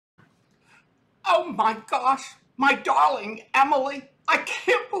Oh my gosh, my darling Emily, I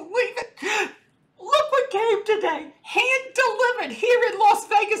can't believe it. Look what came today. Hand delivered here in Las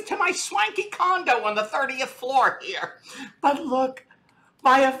Vegas to my swanky condo on the 30th floor here. But look,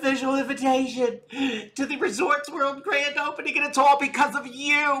 my official invitation to the Resorts World grand opening, and it's all because of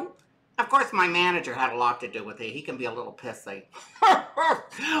you. Of course, my manager had a lot to do with it. He can be a little pissy.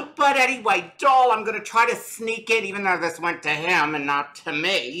 But anyway, doll, I'm going to try to sneak in, even though this went to him and not to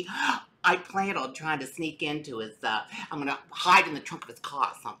me. I plan on trying to sneak into his, I'm going to hide in the trunk of his car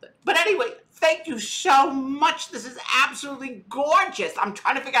or something. But anyway, thank you so much. This is absolutely gorgeous. I'm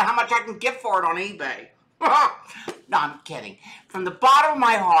trying to figure out how much I can get for it on eBay. No, I'm kidding. From the bottom of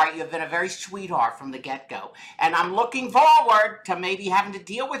my heart, you've been a very sweetheart from the get-go. And I'm looking forward to maybe having to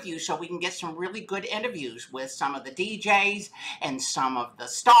deal with you so we can get some really good interviews with some of the DJs and some of the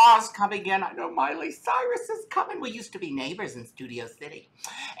stars coming in. I know Miley Cyrus is coming. We used to be neighbors in Studio City.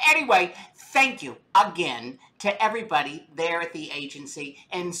 Anyway, thank you again to everybody there at the agency,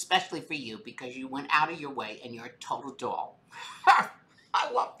 and especially for you because you went out of your way and you're a total doll.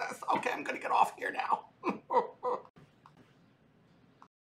 I love this. Okay, I'm going to get off here now.